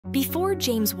Before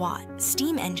James Watt,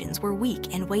 steam engines were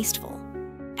weak and wasteful.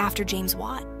 After James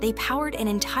Watt, they powered an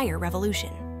entire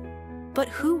revolution. But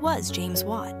who was James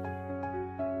Watt?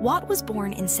 Watt was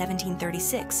born in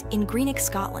 1736 in Greenock,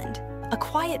 Scotland, a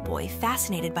quiet boy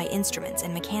fascinated by instruments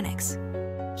and mechanics.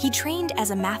 He trained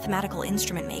as a mathematical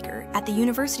instrument maker at the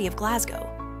University of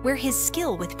Glasgow, where his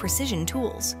skill with precision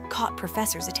tools caught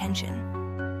professors' attention.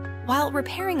 While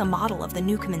repairing a model of the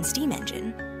Newcomen steam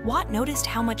engine, Watt noticed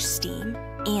how much steam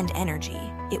and energy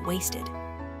it wasted.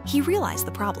 He realized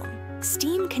the problem.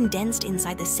 Steam condensed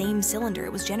inside the same cylinder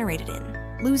it was generated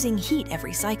in, losing heat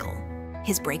every cycle.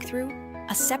 His breakthrough?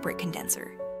 A separate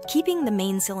condenser, keeping the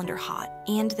main cylinder hot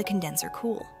and the condenser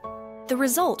cool. The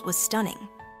result was stunning.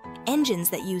 Engines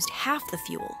that used half the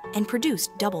fuel and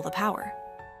produced double the power.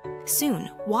 Soon,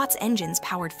 Watt's engines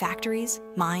powered factories,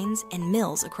 mines, and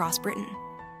mills across Britain.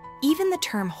 Even the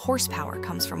term horsepower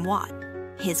comes from Watt,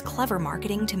 his clever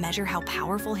marketing to measure how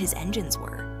powerful his engines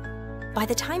were. By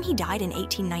the time he died in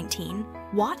 1819,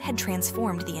 Watt had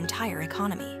transformed the entire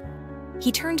economy.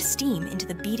 He turned steam into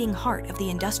the beating heart of the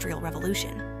Industrial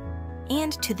Revolution.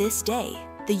 And to this day,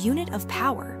 the unit of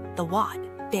power, the watt,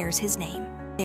 bears his name.